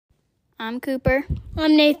I'm Cooper.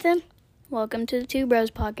 I'm Nathan. Welcome to the Two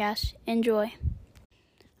Bros Podcast. Enjoy.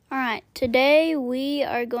 Alright, today we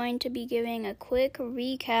are going to be giving a quick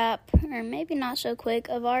recap, or maybe not so quick,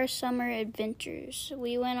 of our summer adventures.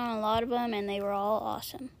 We went on a lot of them and they were all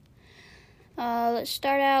awesome. Let's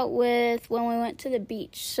start out with when we went to the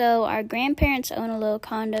beach. So our grandparents own a little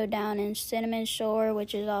condo down in Cinnamon Shore,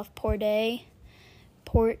 which is off Port A.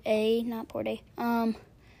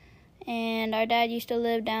 And our dad used to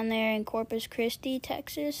live down there in Corpus Christi,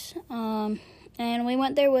 Texas. And we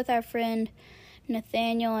went there with our friend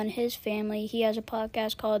Nathaniel and his family. He has a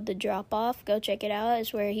podcast called The Drop Off. Go check it out.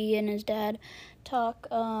 It's where he and his dad talk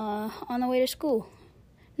on the way to school.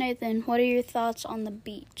 Nathan, what are your thoughts on the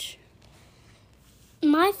beach?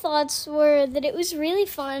 My thoughts were that it was really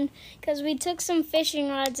fun because we took some fishing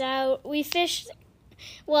rods out.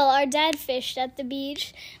 Our dad fished at the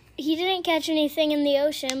beach. He didn't catch anything in the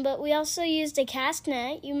ocean, but we also used a cast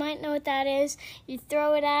net. You might know what that is. You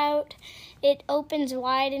throw it out, it opens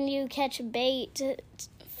wide, and you catch a bait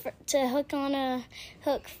to hook on a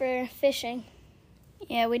hook for fishing.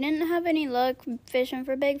 Yeah, we didn't have any luck fishing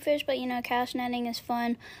for big fish, but, cast netting is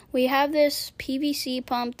fun. We have this PVC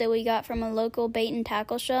pump that we got from a local bait and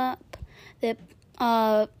tackle shop that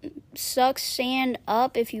sucks sand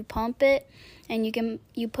up if you pump it, and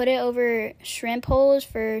you put it over shrimp holes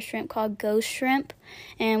for shrimp called ghost shrimp,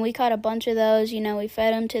 and we caught a bunch of those. We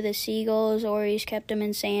fed them to the seagulls, or we just kept them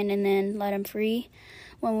in sand and then let them free.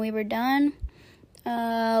 When we were done,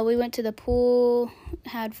 we went to the pool,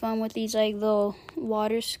 had fun with these little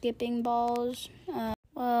water skipping balls.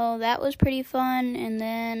 That was pretty fun. And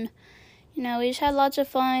then, we just had lots of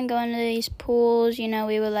fun going to these pools. We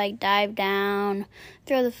would dive down,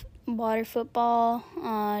 throw the water football,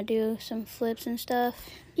 do some flips and stuff.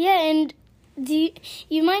 Yeah, and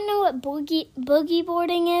you might know what boogie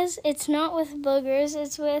boarding is? It's not with boogers,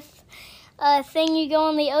 it's with a thing you go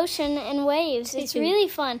on the ocean and waves. It's really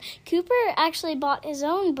fun. Cooper actually bought his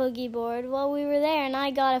own boogie board while we were there, and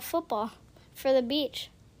I got a football for the beach.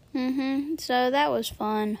 So that was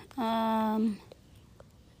fun.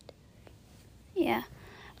 Yeah.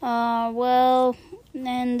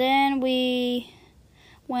 And then we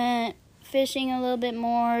went fishing a little bit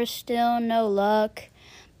more. Still no luck.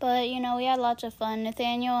 But, we had lots of fun.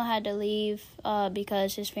 Nathaniel had to leave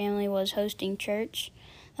because his family was hosting church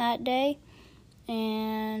that day.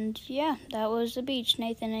 And, yeah, that was the beach.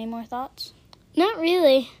 Nathan, any more thoughts? Not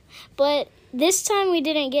really, but this time we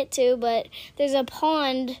didn't get to, but there's a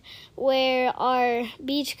pond where our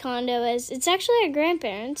beach condo is. It's actually our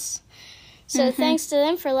grandparents, so thanks to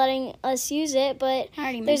them for letting us use it, but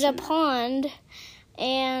there's a pond,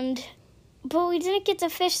 but we didn't get to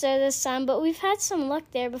fish there this time, but we've had some luck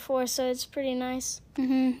there before, so it's pretty nice.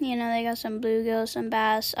 They got some bluegill, some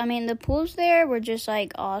bass. I mean, the pools there were just,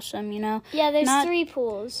 awesome, Yeah, there's 3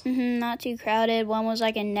 pools. Not too crowded. One was,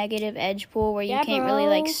 a negative edge pool where you can't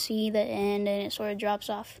really, see the end and it sort of drops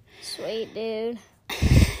off. Sweet, dude.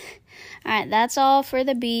 All right, that's all for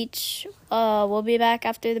the beach. We'll be back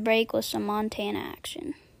after the break with some Montana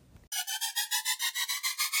action.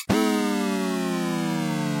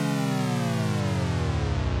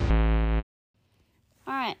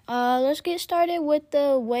 Alright, let's get started with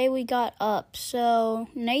the way we got up. So,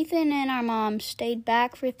 Nathan and our mom stayed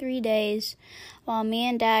back for 3 days while me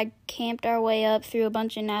and Dad camped our way up through a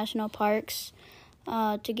bunch of national parks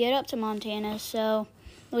to get up to Montana. So,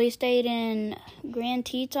 we stayed in Grand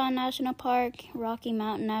Teton National Park, Rocky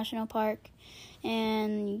Mountain National Park,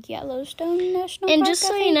 and Yellowstone National Park. And just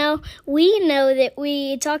so you know, we know that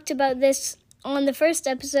we talked about this on the first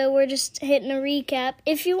episode. We're just hitting a recap.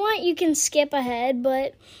 If you want, you can skip ahead,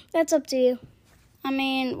 but that's up to you. I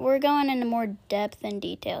mean, we're going into more depth and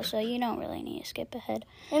detail, so you don't really need to skip ahead.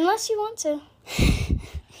 Unless you want to.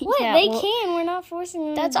 What? Yeah, they can. We're not forcing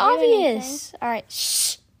them that's to do obvious. Anything. All right.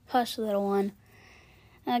 Shh. Hush, little one.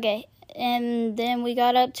 Okay. And then we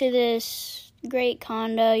got up to this great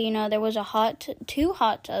condo. There was two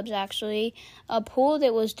hot tubs, actually. A pool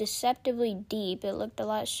that was deceptively deep. It looked a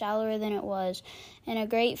lot shallower than it was. And a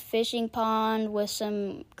great fishing pond with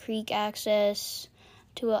some creek access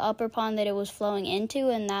to an upper pond that it was flowing into.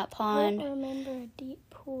 And that pond... I don't remember a deep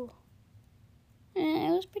pool.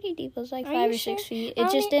 It was pretty deep. It was 5 or 6 feet.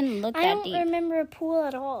 It just didn't look that deep. I don't remember a pool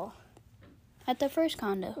at all. At the first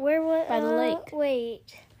condo. Where was... By the lake.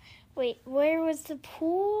 Wait, where was the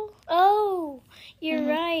pool? Oh, you're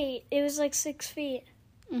right. It was 6 feet.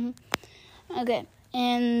 Okay.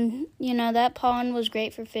 And, that pond was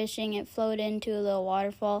great for fishing. It flowed into a little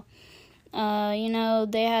waterfall. They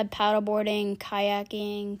had paddleboarding,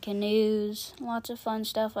 kayaking, canoes, lots of fun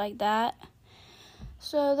stuff like that.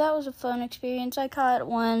 So that was a fun experience. I caught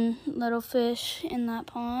one little fish in that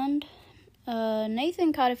pond.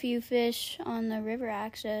 Nathan caught a few fish on the river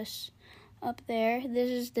access up there. This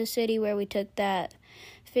is the city where we took that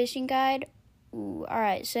fishing guide. Ooh, all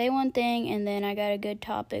right, say one thing, and then I got a good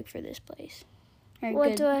topic for this place.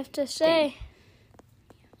 What do I have to say?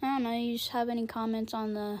 I don't know. You just have any comments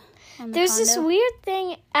on the There's condo? this weird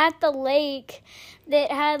thing at the lake that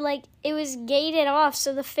had, like, it was gated off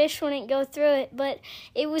so the fish wouldn't go through it, but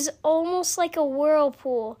it was almost like a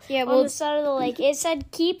whirlpool on the side of the lake. It said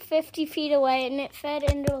keep 50 feet away, and it fed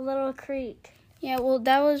into a little creek. Yeah, well,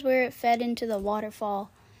 that was where it fed into the waterfall.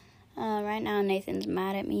 Right now, Nathan's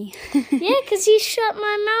mad at me. Yeah, because he shut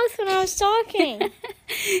my mouth when I was talking.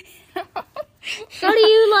 How do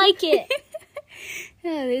you like it?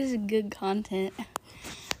 Yeah, this is good content.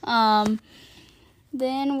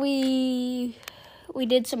 Then we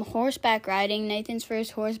did some horseback riding. Nathan's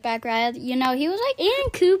first horseback ride. You know, he was like,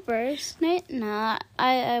 And Cooper's.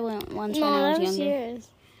 I went once when I was younger.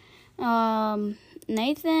 Yours.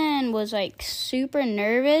 Nathan was like super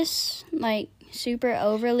nervous, like super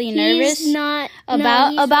overly nervous He's not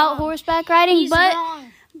about wrong. horseback riding, He's wrong.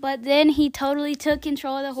 but then he totally took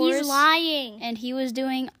control of the horse. He's lying. And he was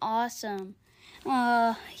doing awesome.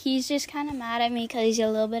 He's just kind of mad at me because he's a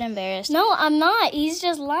little bit embarrassed. No, I'm not. He's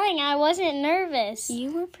just lying. I wasn't nervous.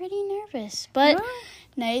 You were pretty nervous, but No.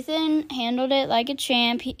 Nathan handled it like a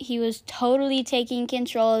champ. He was totally taking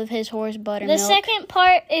control of his horse, Buttermilk. The second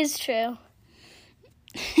part is true.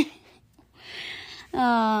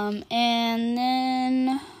 And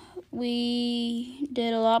then we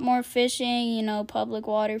did a lot more fishing, you know, public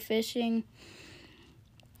water fishing.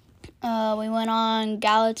 We went on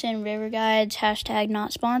Gallatin River Guides,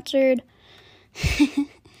 #not sponsored.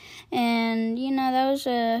 And, you know, that was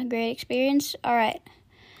a great experience. All right.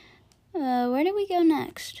 Where did we go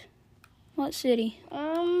next? What city?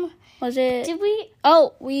 Was it? Did we?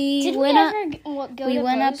 Oh, we Did went we up. ever go We to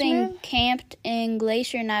went up Bozeman? and camped in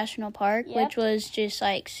Glacier National Park, Yep. which was just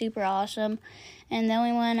like super awesome. And then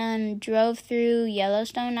we went and drove through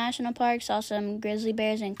Yellowstone National Park, saw some grizzly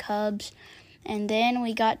bears and cubs. And then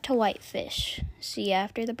we got to Whitefish. See you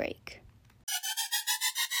after the break.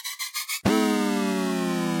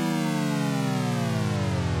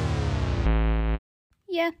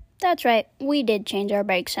 Yeah, that's right. We did change our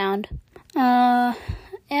break sound.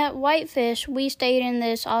 At Whitefish, we stayed in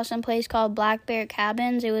this awesome place called Black Bear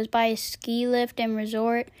Cabins. It was by a ski lift and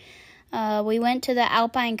resort. We went to the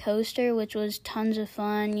Alpine Coaster, which was tons of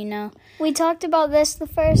fun, you know. We talked about this the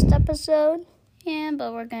first episode. Yeah,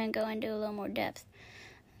 but we're going to go into a little more depth.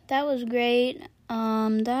 That was great.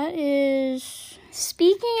 That is...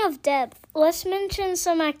 Speaking of depth, let's mention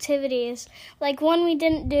some activities. Like one we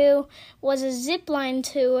didn't do was a zip line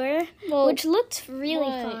tour, which looked really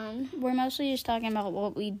fun. We're mostly just talking about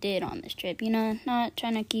what we did on this trip, you know, not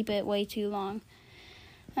trying to keep it way too long.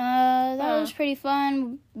 That was pretty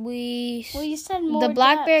fun. You said more The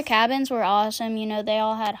Black Bear depth. Cabins were awesome. You know, they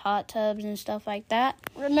all had hot tubs and stuff like that.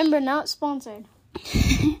 Remember, not sponsored.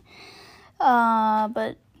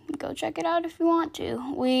 But go check it out if you want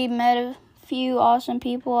to. We met a few awesome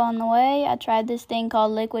people on the way. I tried this thing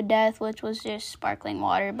called Liquid Death, which was just sparkling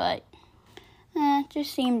water, but it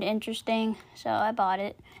just seemed interesting, so I bought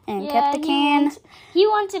it and kept the can. He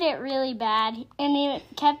wanted it really bad, and he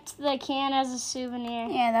kept the can as a souvenir.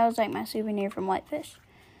 Yeah, that was like my souvenir from Whitefish.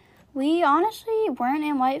 We honestly weren't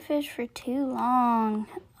in Whitefish for too long.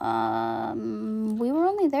 We were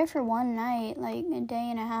only there for one night, like a day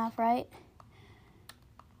and a half, right?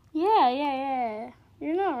 Yeah.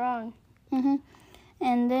 You're not wrong.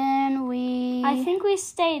 And then I think we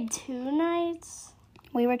stayed 2 nights.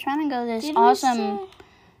 we were trying to go to this Did we awesome stay?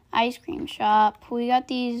 ice cream shop. We got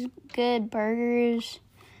these good burgers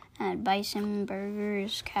at Bison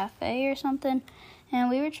Burgers Cafe or something. And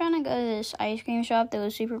we were trying to go to this ice cream shop that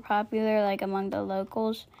was super popular, like among the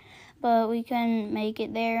locals. But we couldn't make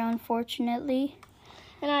it there, unfortunately.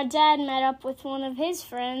 And our dad met up with one of his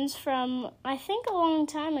friends from, I think, a long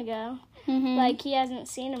time ago. Like, he hasn't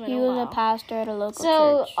seen him in He a was while. a pastor at a local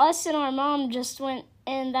So, church. us and our mom just went,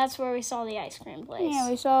 and that's where we saw the ice cream place. Yeah,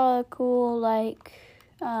 we saw a cool, like,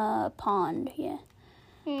 pond, yeah.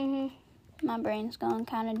 My brain's going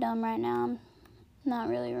kind of dumb right now. I'm not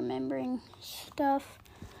really remembering stuff.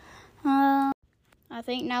 I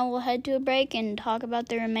think now we'll head to a break and talk about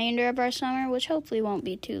the remainder of our summer, which hopefully won't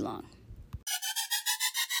be too long.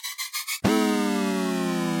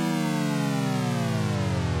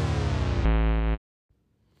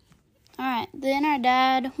 Alright, then our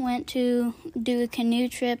dad went to do a canoe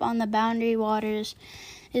trip on the Boundary Waters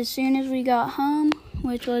as soon as we got home,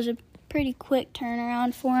 which was a pretty quick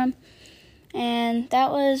turnaround for him. And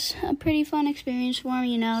that was a pretty fun experience for him.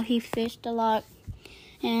 You know, he fished a lot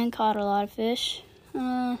and caught a lot of fish.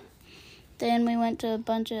 Then we went to a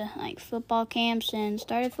bunch of football camps and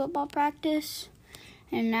started football practice.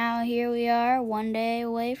 And now here we are, one day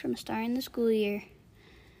away from starting the school year.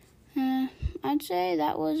 I'd say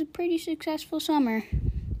that was a pretty successful summer.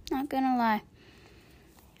 Not gonna lie.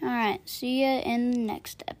 Alright, see ya in the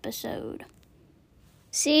next episode.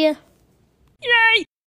 See ya. Yay!